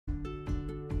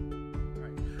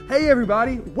Hey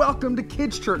everybody, welcome to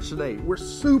Kids Church today. We're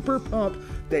super pumped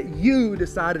that you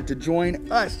decided to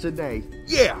join us today.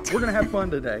 Yeah, we're gonna have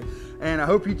fun today. And I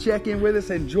hope you check in with us,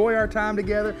 enjoy our time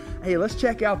together. Hey, let's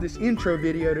check out this intro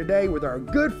video today with our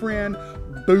good friend,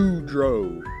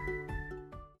 Boudreaux.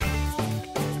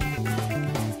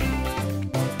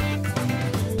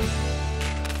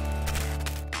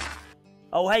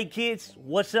 Oh, hey kids,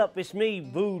 what's up? It's me,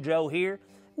 Boudreaux here.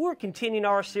 We're continuing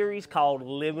our series called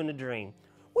Living the Dream.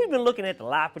 We've been looking at the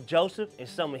life of Joseph and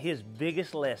some of his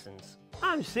biggest lessons.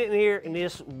 I'm sitting here in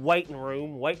this waiting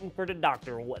room, waiting for the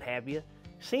doctor or what have you.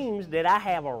 Seems that I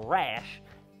have a rash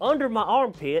under my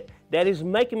armpit that is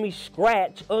making me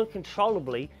scratch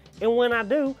uncontrollably, and when I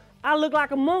do, I look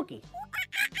like a monkey.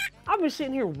 I've been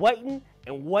sitting here waiting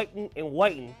and waiting and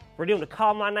waiting for them to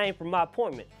call my name for my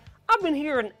appointment. I've been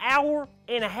here an hour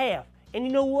and a half, and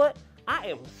you know what? I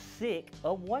am sick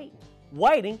of waiting.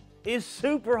 Waiting is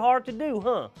super hard to do,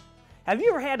 huh? Have you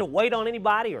ever had to wait on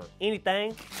anybody or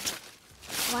anything?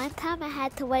 One time I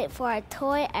had to wait for a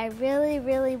toy I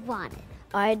really wanted.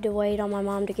 I had to wait on my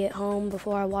mom to get home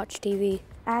before I watched TV.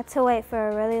 I had to wait for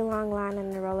a really long line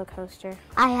in the roller coaster.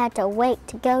 I had to wait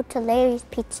to go to Larry's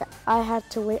Pizza. I had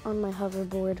to wait on my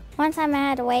hoverboard. One time I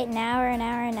had to wait an hour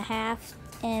and a half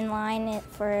in line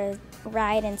for a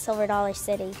ride in Silver Dollar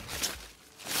City.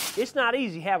 It's not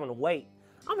easy having to wait.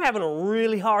 I'm having a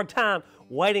really hard time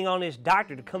waiting on this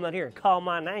doctor to come out here and call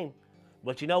my name.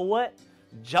 But you know what?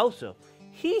 Joseph,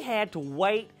 he had to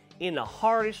wait in the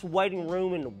hardest waiting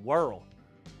room in the world.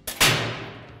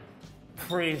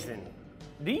 Prison.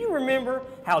 Do you remember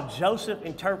how Joseph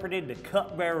interpreted the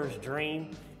cupbearer's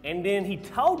dream? And then he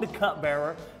told the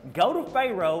cupbearer, go to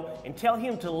Pharaoh and tell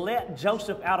him to let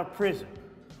Joseph out of prison.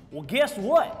 Well, guess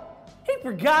what? He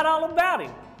forgot all about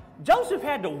him. Joseph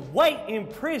had to wait in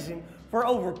prison for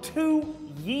over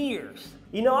 2 years.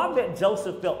 You know, I bet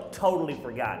Joseph felt totally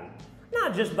forgotten.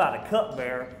 Not just by the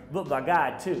cupbearer, but by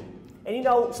God too. And you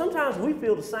know, sometimes we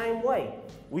feel the same way.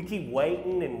 We keep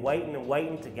waiting and waiting and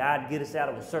waiting to God get us out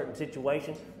of a certain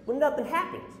situation, but nothing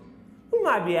happens. We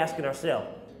might be asking ourselves,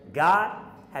 God,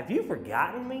 have you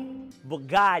forgotten me? But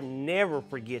God never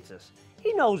forgets us.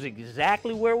 He knows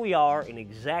exactly where we are and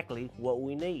exactly what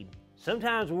we need.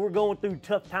 Sometimes when we're going through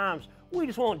tough times, we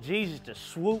just want Jesus to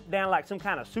swoop down like some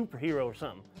kind of superhero or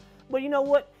something. But you know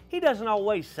what? He doesn't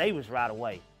always save us right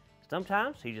away.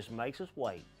 Sometimes he just makes us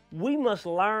wait. We must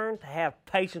learn to have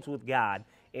patience with God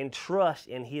and trust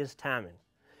in his timing.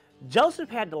 Joseph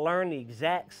had to learn the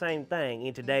exact same thing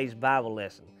in today's Bible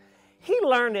lesson. He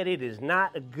learned that it is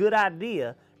not a good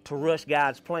idea to rush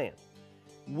God's plan.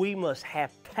 We must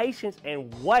have patience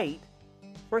and wait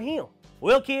for him.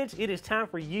 Well, kids, it is time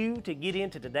for you to get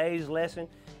into today's lesson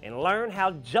and learn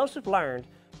how Joseph learned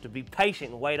to be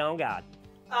patient and wait on God.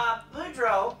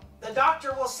 Boudreaux, the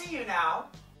doctor will see you now.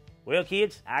 Well,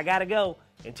 kids, I gotta go.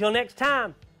 Until next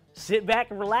time, sit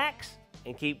back and relax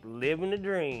and keep living the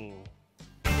dream.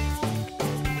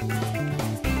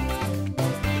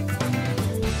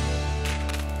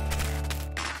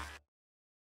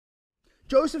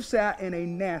 Joseph sat in a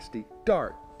nasty,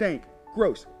 dark, dank,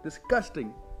 gross,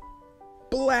 disgusting,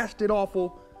 blasted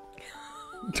awful,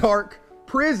 dark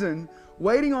prison,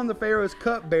 waiting on the Pharaoh's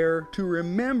cupbearer to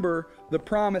remember the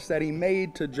promise that he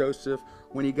made to Joseph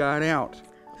when he got out.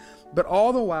 But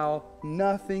all the while,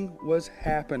 nothing was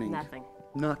happening.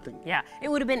 Nothing. Yeah, it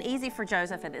would have been easy for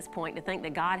Joseph at this point to think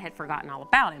that God had forgotten all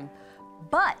about him.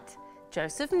 But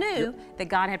Joseph knew that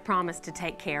God had promised to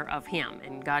take care of him,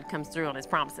 and God comes through on his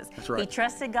promises. That's right. He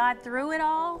trusted God through it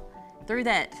all, through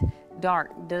that dark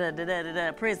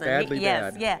prison. Badly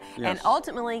bad. Yes. And Yes.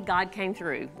 ultimately, God came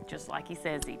through, just like he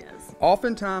says he does.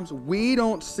 Oftentimes, we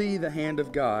don't see the hand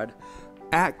of God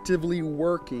actively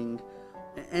working,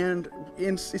 and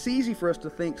it's easy for us to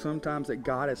think sometimes that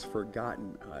God has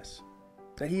forgotten us,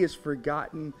 that he has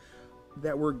forgotten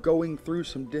that we're going through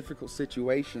some difficult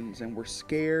situations and we're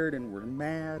scared and we're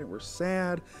mad and we're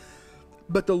sad.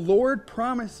 But the Lord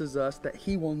promises us that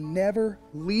he will never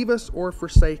leave us or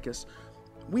forsake us.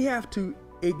 We have to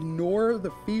ignore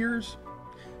the fears,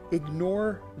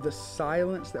 ignore the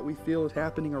silence that we feel is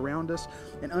happening around us,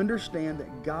 and understand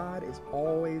that God is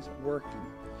always working.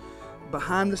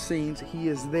 Behind the scenes, he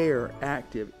is there,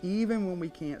 active, even when we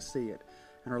can't see it.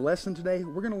 In our lesson today,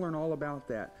 we're going to learn all about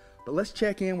that. But let's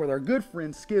check in with our good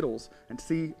friend Skittles and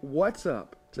see what's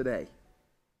up today.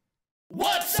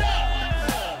 What's up?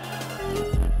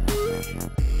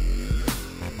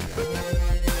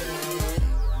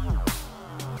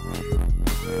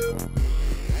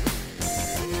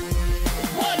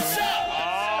 What's up?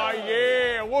 Ah,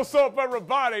 yeah. What's up,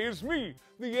 everybody? It's me,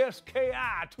 the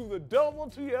SKI to the double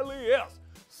TLES.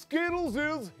 Skittles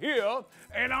is here,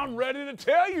 and I'm ready to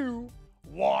tell you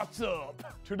what's up.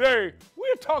 Today,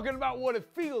 we're talking about what it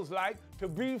feels like to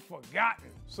be forgotten.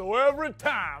 So every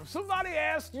time somebody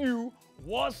asks you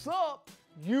what's up,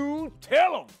 you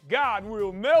tell them God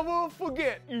will never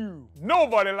forget you.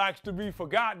 Nobody likes to be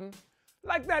forgotten.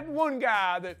 Like that one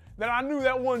guy that I knew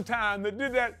that one time that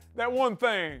did that one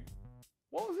thing.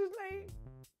 What was his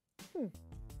name?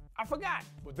 I forgot.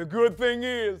 But the good thing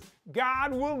is,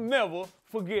 God will never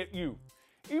forget you.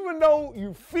 Even though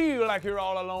you feel like you're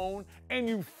all alone and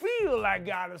you feel like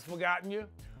God has forgotten you,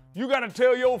 you got to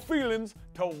tell your feelings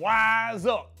to wise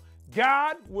up.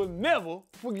 God will never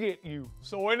forget you.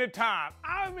 So anytime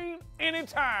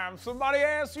somebody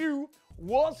asks you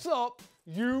what's up,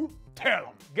 you tell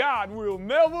them God will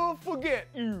never forget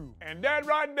you. And that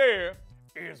right there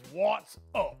is what's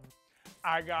up.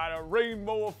 I got a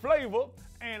rainbow of flavor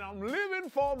and I'm living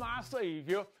for my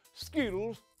Savior.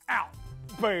 Skittles out,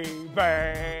 baby.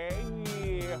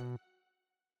 Yeah.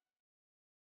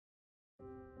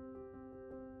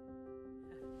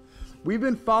 We've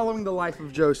been following the life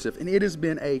of Joseph, and it has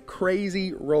been a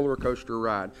crazy roller coaster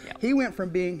ride. Yep. He went from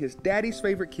being his daddy's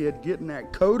favorite kid, getting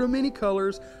that coat of many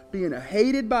colors, being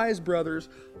hated by his brothers.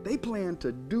 They planned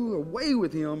to do away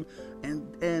with him,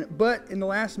 but in the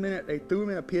last minute, they threw him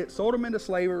in a pit, sold him into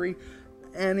slavery,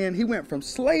 and then he went from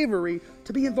slavery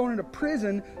to being thrown into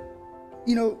prison,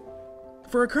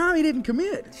 for a crime he didn't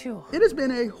commit. Sure. It has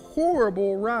been a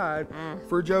horrible ride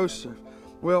for Joseph.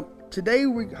 Well, today,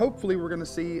 hopefully we're going to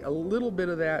see a little bit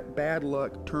of that bad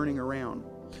luck turning around.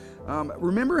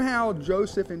 Remember how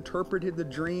Joseph interpreted the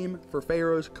dream for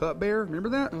Pharaoh's cupbearer? Remember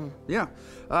that? Yeah.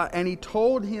 And he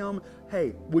told him,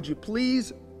 hey, would you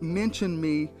please mention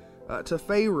me to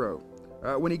Pharaoh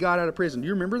when he got out of prison? Do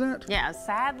you remember that? Yeah,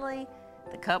 sadly,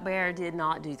 the cupbearer did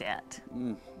not do that.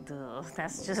 Duh,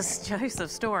 that's just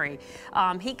Joseph's story.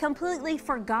 He completely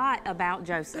forgot about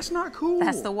Joseph. That's not cool.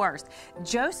 That's the worst.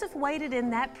 Joseph waited in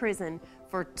that prison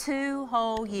for 2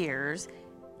 whole years.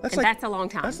 That's a long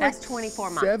time. That's like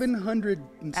 24 months. 700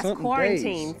 and That's something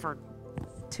quarantine days. for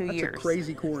 2 That's years. a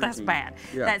crazy quarantine. That's bad.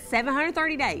 Yeah. That's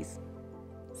 730 days.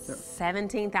 Yeah.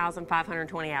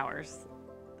 17,520 hours.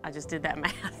 I just did that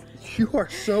math. You are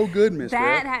so good, Miss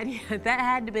Beth. That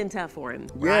had to have been tough for him,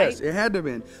 Yes, right? it had to have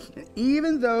been.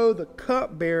 Even though the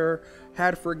cupbearer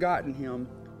had forgotten him,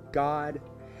 God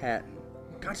hadn't.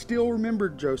 God still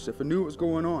remembered Joseph and knew what was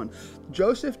going on.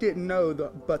 Joseph didn't know,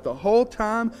 but the whole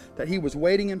time that he was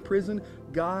waiting in prison,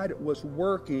 God was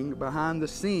working behind the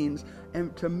scenes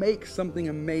and to make something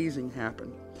amazing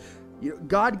happen.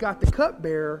 God got the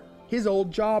cupbearer his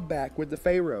old job back with the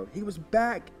Pharaoh. He was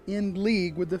back in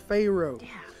league with the Pharaoh.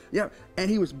 Yeah, and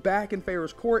he was back in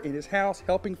Pharaoh's court in his house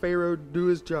helping Pharaoh do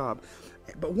his job.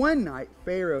 But one night,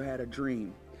 Pharaoh had a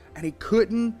dream, and he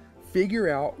couldn't figure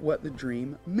out what the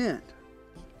dream meant.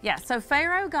 Yeah, so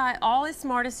Pharaoh got all his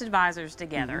smartest advisors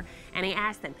together, and he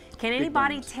asked them, can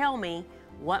anybody tell me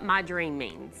what my dream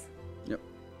means? Yep.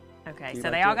 Okay,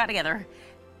 so they all got together.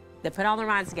 They put all their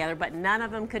minds together, but none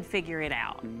of them could figure it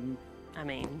out. I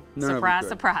mean, surprise,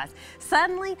 surprise.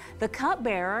 Suddenly, the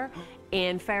cupbearer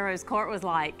in Pharaoh's court was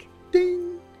like,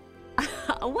 ding!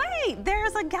 Wait,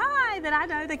 there's a guy that I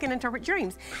know that can interpret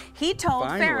dreams. He told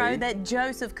Pharaoh that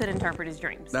Joseph could interpret his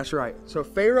dreams. That's right. So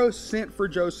Pharaoh sent for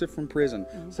Joseph from prison,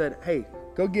 said, hey,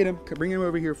 go get him, bring him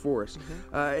over here for us.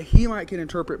 He can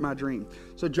interpret my dream.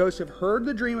 So Joseph heard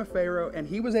the dream of Pharaoh, and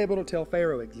he was able to tell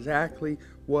Pharaoh exactly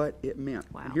what it meant.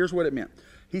 Wow. And here's what it meant.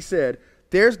 He said,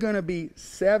 there's going to be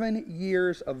 7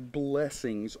 years of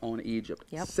blessings on Egypt.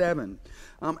 Yep. 7.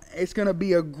 It's going to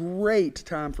be a great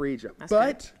time for Egypt.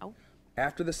 But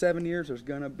after the 7 years, there's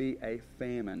going to be a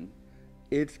famine.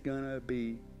 It's going to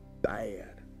be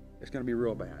bad. It's going to be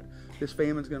real bad. This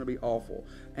famine's going to be awful.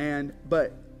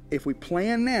 But if we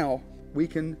plan now, we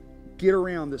can get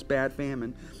around this bad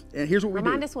famine. And here's what we do.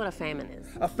 Remind us what a famine is.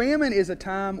 A famine is a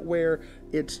time where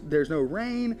there's no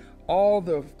rain, all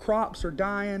the crops are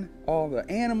dying, all the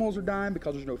animals are dying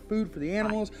because there's no food for the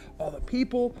animals, all the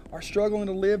people are struggling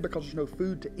to live because there's no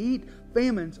food to eat.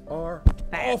 Famines are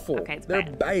awful. Okay, it's They're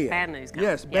bad. bad. Bad news.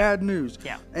 Yes, bad news.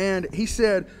 Yeah. And he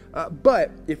said,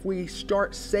 but if we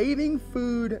start saving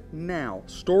food now,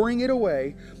 storing it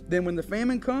away, then when the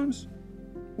famine comes,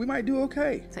 we might do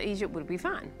okay. So Egypt would be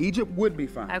fine. Egypt would be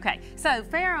fine. Okay, so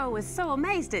Pharaoh was so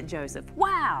amazed at Joseph.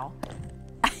 Wow.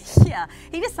 Yeah,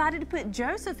 he decided to put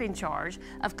Joseph in charge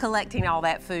of collecting all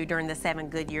that food during the 7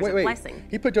 good years of blessing.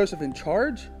 He put Joseph in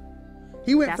charge?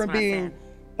 He went from being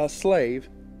a slave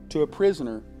to a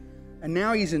prisoner, and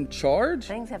now he's in charge?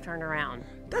 Things have turned around.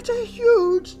 That's a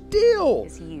huge deal.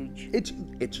 It's huge.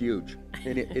 It's huge.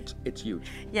 It's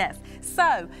huge. Yes.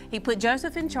 So he put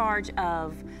Joseph in charge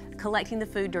of collecting the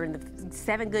food during the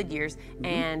 7 good years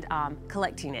and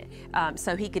collecting it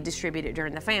so he could distribute it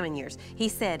during the famine years. He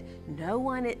said, no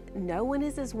one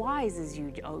is as wise as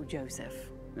you, oh Joseph.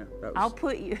 Yeah, I'll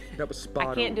put you. That was spot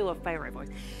on. I can't do a Pharaoh voice,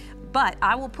 but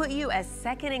I will put you as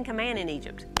second in command in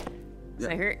Egypt. Yeah.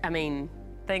 So here, I mean,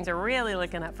 things are really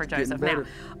looking up for Joseph now.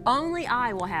 Only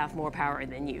I will have more power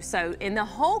than you. So in the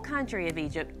whole country of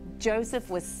Egypt, Joseph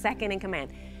was second in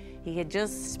command. He had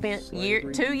just spent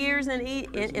 2 years in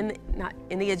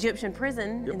the Egyptian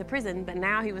prison, in the prison, but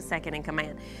now he was second in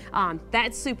command.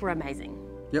 That's super amazing.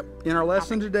 Yep. In our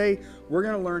lesson today, we're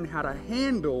going to learn how to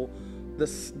handle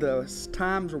the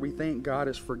times where we think God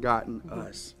has forgotten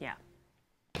us. Yeah.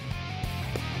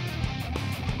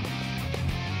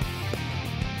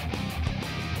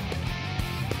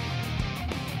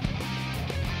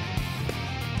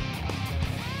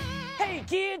 Hey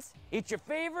kids, it's your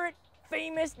favorite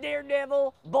famous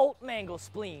daredevil, Bolt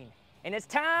Manglespleen. And it's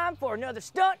time for another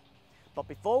stunt. But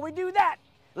before we do that,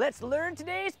 let's learn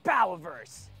today's power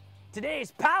verse. Today's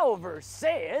power verse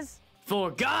says, "For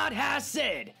God has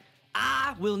said,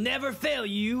 I will never fail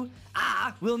you.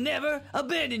 I will never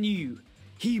abandon you."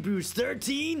 Hebrews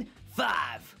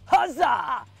 13:5.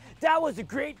 Huzzah! That was a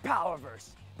great power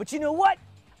verse. But you know what?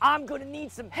 I'm gonna need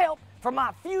some help from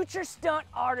my future stunt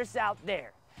artists out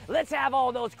there. Let's have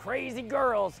all those crazy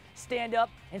girls stand up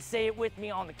and say it with me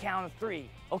on the count of 3,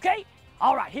 okay?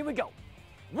 All right, here we go.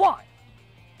 1,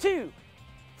 2,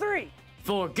 3.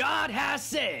 For God has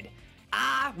said,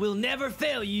 I will never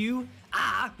fail you.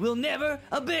 I will never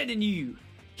abandon you.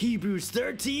 Hebrews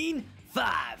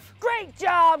 13:5. Great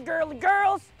job, girly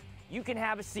girls. You can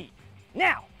have a seat.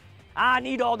 Now, I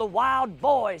need all the wild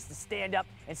boys to stand up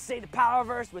and say the power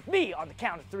verse with me on the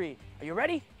count of 3. Are you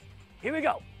ready? Here we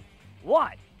go.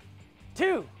 1,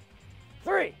 2,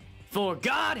 3. For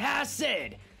God has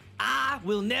said, I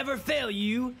will never fail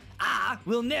you. I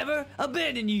will never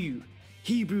abandon you.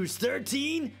 Hebrews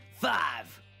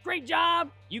 13:5. Great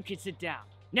job. You can sit down.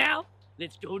 Now,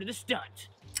 let's go to the stunt.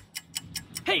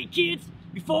 Hey kids,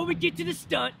 before we get to the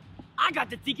stunt, I got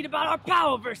to thinking about our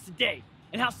power verse today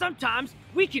and how sometimes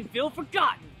we can feel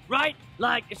forgotten, right?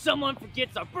 Like if someone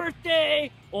forgets our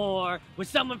birthday, or when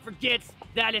someone forgets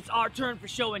that it's our turn for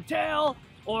show and tell,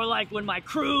 or like when my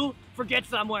crew forgets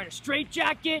that I'm wearing a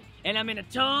straitjacket and I'm in a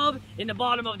tub in the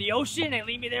bottom of the ocean and they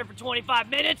leave me there for 25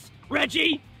 minutes.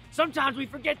 Reggie, sometimes we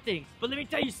forget things, but let me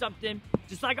tell you something.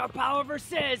 Just like our power verse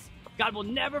says, God will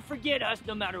never forget us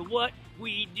no matter what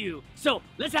we do. So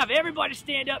let's have everybody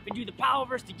stand up and do the power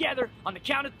verse together on the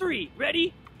count of 3.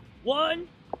 Ready? 1,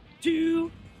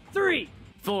 2, 3.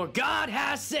 For God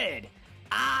has said,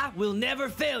 I will never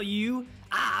fail you.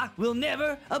 I will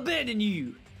never abandon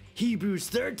you. Hebrews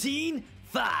 13:5.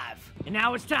 And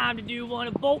now it's time to do one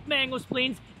of Bolt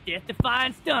Manglespleen's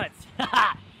death-defying stunts.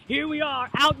 Here we are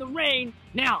out in the rain.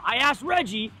 Now, I asked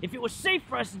Reggie if it was safe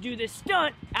for us to do this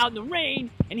stunt out in the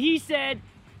rain, and he said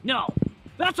no.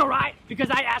 That's all right, because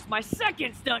I asked my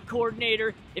second stunt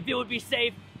coordinator if it would be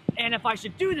safe and if I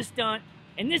should do the stunt,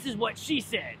 and this is what she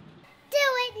said. Do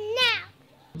it now.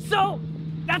 So,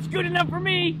 that's good enough for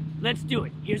me. Let's do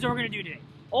it. Here's what we're gonna do today.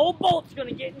 Old Bolt's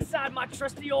gonna get inside my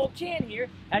trusty old can here.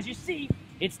 As you see,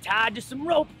 it's tied to some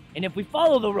rope, and if we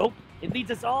follow the rope, it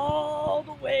leads us all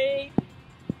the way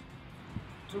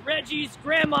to Reggie's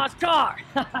grandma's car.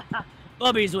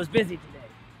 Bubby's was busy today.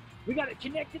 We got it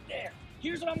connected there.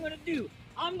 Here's what I'm gonna do.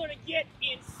 I'm gonna get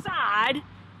inside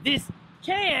this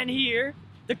can here.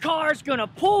 The car's gonna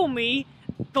pull me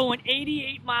going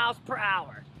 88 miles per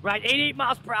hour, right? 88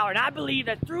 miles per hour, and I believe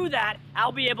that through that,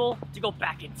 I'll be able to go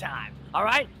back in time. All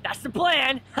right, that's the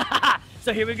plan.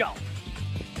 So here we go.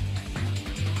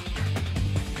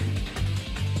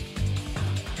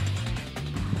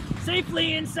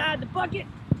 Safely inside the bucket.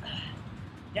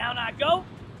 Down I go.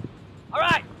 All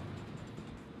right.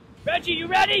 Reggie, you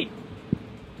ready?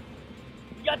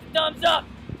 You got the thumbs up.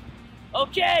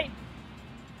 Okay.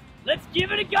 Let's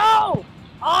give it a go.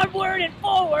 Onward and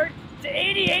forward to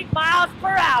 88 miles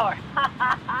per hour.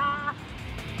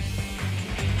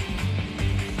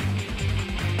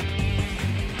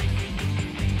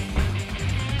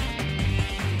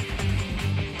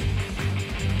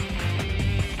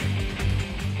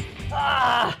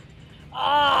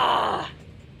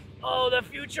 Oh, the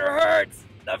future hurts.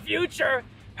 The future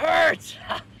hurts.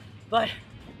 But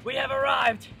we have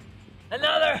arrived.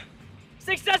 Another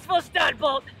successful stunt,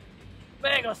 Bolt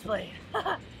Manglespleen.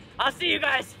 I'll see you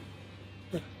guys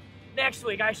next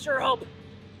week. I sure hope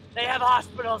they have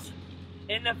hospitals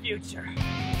in the future.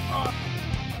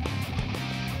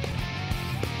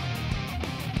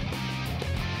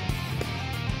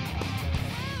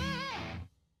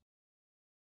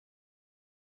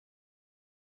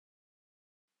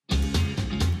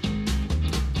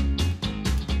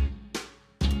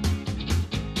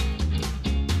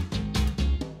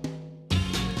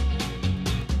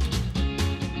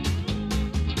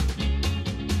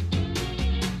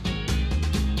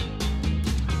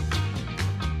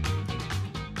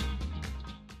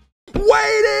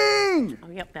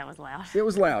 yep, that was loud. It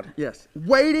was loud, yes.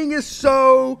 Waiting is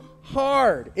so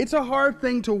hard. It's a hard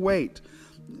thing to wait.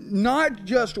 Not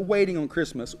just waiting on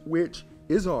Christmas, which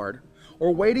is hard,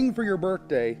 or waiting for your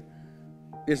birthday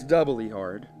is doubly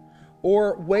hard,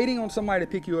 or waiting on somebody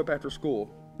to pick you up after school.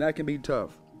 That can be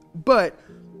tough. But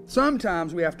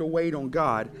sometimes we have to wait on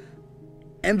God,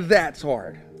 and that's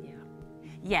hard.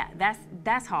 Yeah,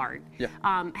 that's hard. Yeah.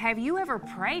 Have you ever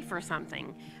prayed for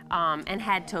something and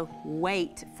had to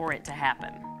wait for it to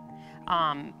happen?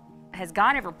 Has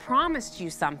God ever promised you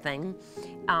something,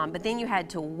 but then you had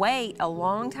to wait a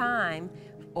long time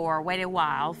or wait a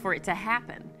while for it to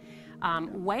happen?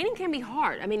 Waiting can be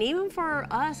hard. I mean, even for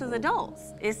us as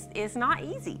adults, it's not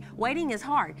easy. Waiting is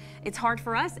hard. It's hard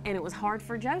for us, and it was hard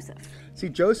for Joseph. See,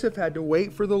 Joseph had to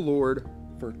wait for the Lord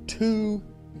for 2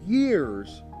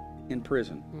 years in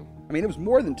prison. I mean, it was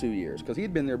more than 2 years because he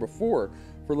had been there before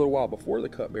for a little while before the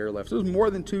cupbearer left. So it was more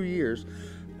than 2 years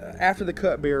after the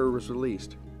cupbearer was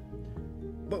released.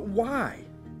 But why?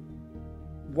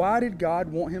 Why did God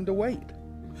want him to wait?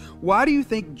 Why do you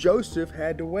think Joseph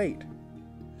had to wait?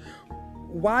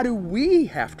 Why do we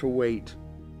have to wait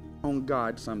on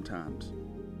God sometimes?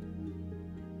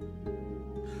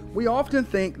 We often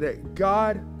think that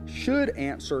God should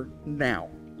answer now.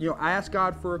 You know, I ask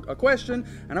God for a question,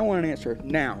 and I want an answer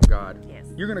now, God. Yes.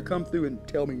 You're going to come through and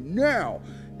tell me now.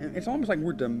 And it's almost like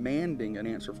we're demanding an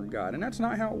answer from God, and that's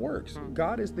not how it works.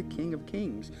 God is the King of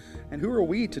Kings, and who are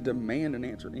we to demand an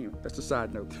answer? You know, that's a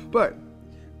side note. But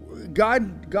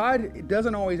God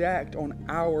doesn't always act on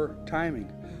our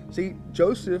timing. See,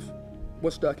 Joseph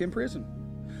was stuck in prison,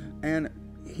 and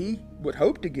he would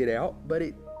hope to get out, but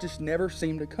it just never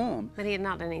seemed to come. But he had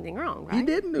not done anything wrong, right? He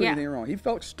didn't do anything wrong. He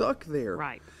felt stuck there.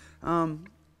 Right.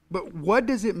 But what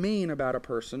does it mean about a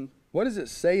person? What does it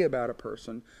say about a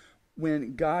person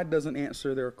when God doesn't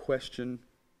answer their question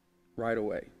right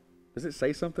away? Does it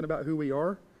say something about who we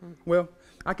are? Well,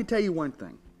 I can tell you one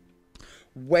thing.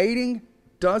 Waiting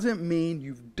doesn't mean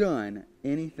you've done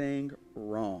anything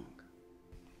wrong.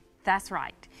 That's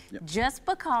right. Yep. Just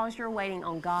because you're waiting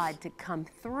on God to come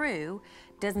through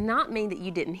does not mean that you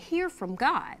didn't hear from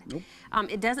God. Nope.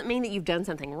 It doesn't mean that you've done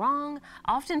something wrong.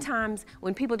 Oftentimes,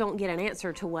 when people don't get an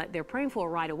answer to what they're praying for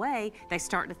right away, they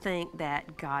start to think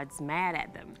that God's mad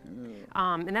at them.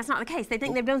 And that's not the case. They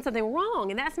think they've done something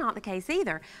wrong, and that's not the case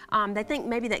either. They think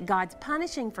maybe that God's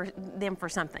punishing them for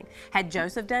something. Had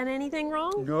Joseph done anything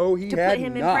wrong? No, he to had put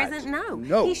him not. in prison? No,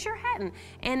 No. he sure hadn't.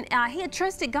 And he had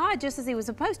trusted God just as he was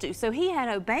supposed to. So he had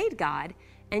obeyed God,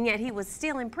 and yet he was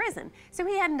still in prison. So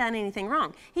he hadn't done anything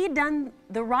wrong. He had done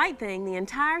the right thing the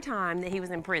entire time that he was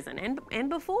in prison, and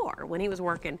before when he was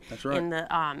working. That's right. In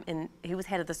the he was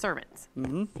head of the servants.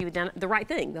 He had done the right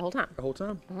thing the whole time. The whole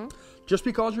time. Just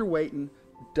because you're waiting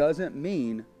doesn't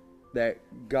mean that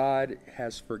God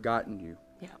has forgotten you.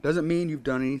 Yeah. Doesn't mean you've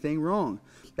done anything wrong.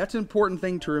 That's an important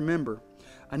thing to remember.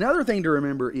 Another thing to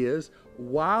remember is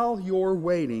while you're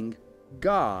waiting,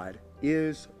 God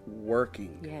is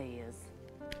working. Yeah, he is.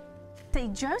 See,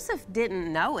 Joseph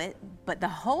didn't know it, but the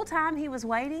whole time he was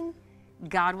waiting,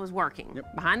 God was working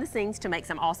behind the scenes to make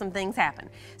some awesome things happen.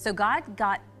 So God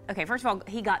got, first of all,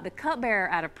 he got the cupbearer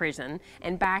out of prison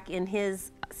and back in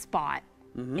his spot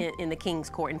in the king's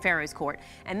court, in Pharaoh's court.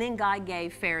 And then God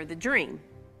gave Pharaoh the dream.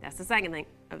 That's the second thing.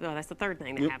 Oh, that's the third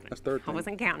thing that happened. That's the third thing. I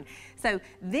wasn't counting. So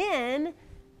then,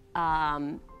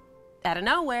 out of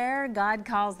nowhere, God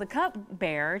calls the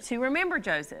cupbearer to remember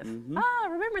Joseph. Oh,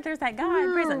 remember there's that guy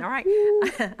in prison, all right.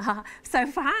 So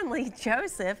finally,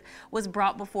 Joseph was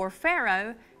brought before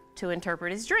Pharaoh to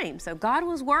interpret his dream. So God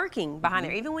was working behind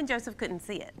there, even when Joseph couldn't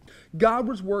see it. God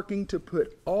was working to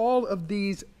put all of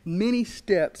these many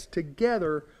steps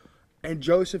together, and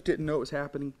Joseph didn't know it was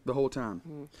happening the whole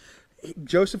time.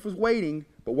 Joseph was waiting,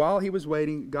 but while he was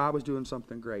waiting, God was doing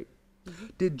something great.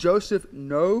 Did Joseph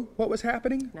know what was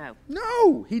happening? No.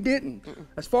 No, he didn't.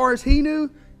 As far as he knew,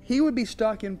 he would be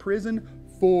stuck in prison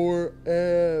forever.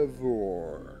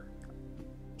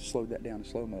 Slow that down in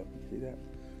slow-mo. See that?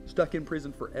 Stuck in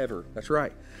prison forever. That's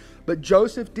right. But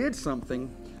Joseph did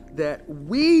something that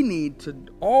we need to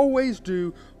always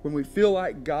do when we feel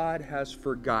like God has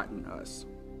forgotten us.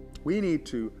 We need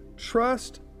to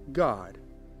trust God,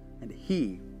 and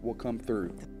He will come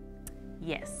through.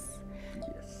 Yes.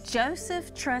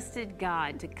 Joseph trusted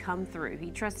God to come through.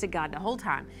 He trusted God the whole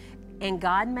time. And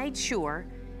God made sure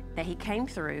that he came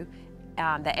through,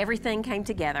 that everything came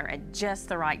together at just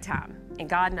the right time. And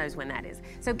God knows when that is.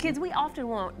 So kids, we often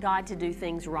want God to do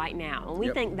things right now. And we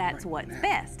think that's what's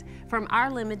best from our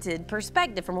limited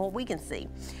perspective, from what we can see.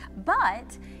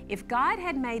 But if God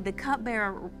had made the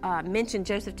cupbearer mention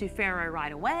Joseph to Pharaoh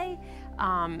right away,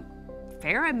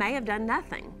 Pharaoh may have done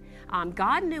nothing.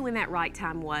 God knew when that right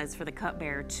time was for the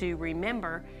cupbearer to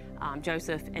remember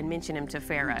Joseph and mention him to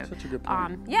Pharaoh. Such a good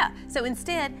point. Yeah, so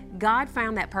instead, God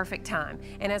found that perfect time.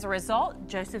 And as a result,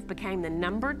 Joseph became the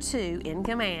number 2 in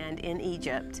command in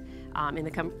Egypt, in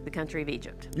the country of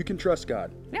Egypt. You can trust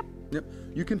God. Yep. Yep.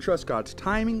 You can trust God's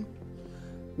timing.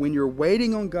 When you're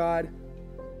waiting on God,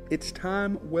 it's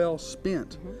time well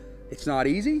spent. It's not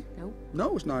easy. Nope.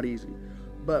 No, it's not easy.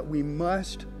 But we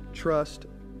must trust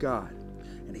God.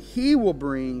 And He will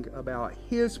bring about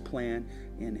His plan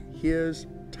in His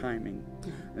timing.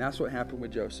 And that's what happened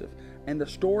with Joseph. And the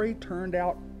story turned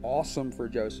out awesome for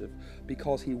Joseph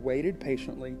because he waited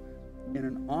patiently in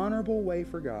an honorable way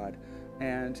for God,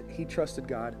 and he trusted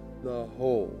God the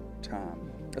whole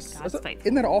time.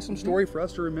 Isn't that an awesome story for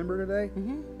us to remember today?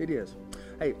 It is.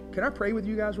 Hey, can I pray with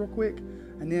you guys real quick?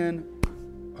 And then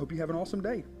hope you have an awesome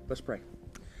day. Let's pray.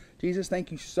 Jesus,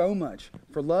 thank you so much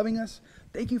for loving us.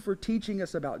 Thank you for teaching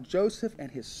us about Joseph and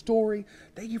his story.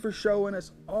 Thank you for showing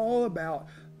us all about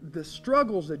the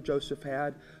struggles that Joseph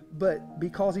had. But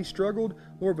because he struggled,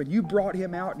 Lord, when you brought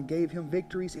him out and gave him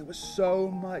victories, it was so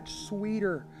much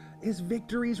sweeter. His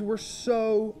victories were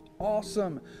so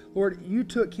awesome. Lord, you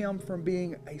took him from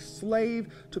being a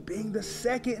slave to being the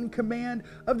second in command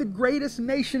of the greatest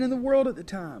nation in the world at the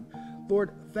time.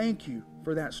 Lord, thank you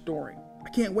for that story. I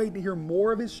can't wait to hear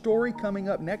more of his story coming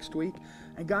up next week.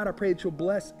 And God, I pray that you'll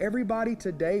bless everybody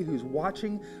today who's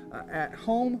watching at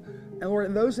home. And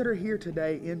Lord, those that are here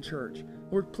today in church,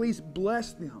 Lord, please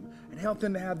bless them and help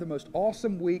them to have the most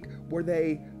awesome week where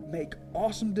they make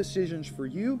awesome decisions for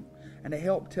you and they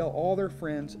help tell all their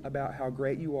friends about how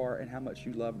great you are and how much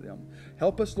you love them.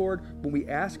 Help us, Lord, when we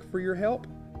ask for your help,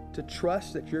 to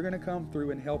trust that you're going to come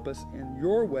through and help us in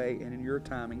your way and in your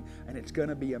timing, and it's going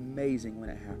to be amazing when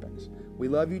it happens. We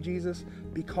love you, Jesus,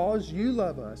 because you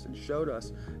love us and showed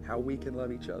us how we can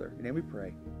love each other. And then we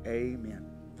pray, amen.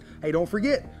 Hey, don't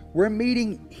forget, we're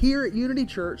meeting here at Unity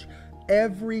Church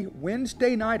every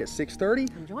Wednesday night at 6:30.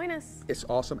 Come join us. It's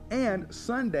awesome. And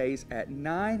Sundays at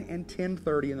 9 and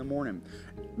 10:30 in the morning.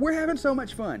 We're having so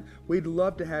much fun. We'd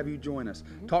love to have you join us.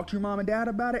 Talk to your mom and dad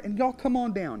about it, and y'all come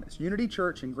on down. It's Unity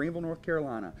Church in Greenville, North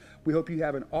Carolina. We hope you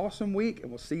have an awesome week,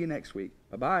 and we'll see you next week.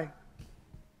 Bye-bye.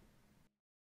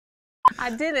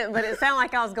 I didn't, but it sounded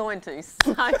like I was going to,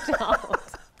 so I don't.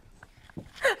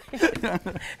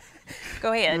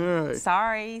 Go ahead. All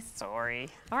right. Sorry.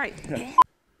 All right.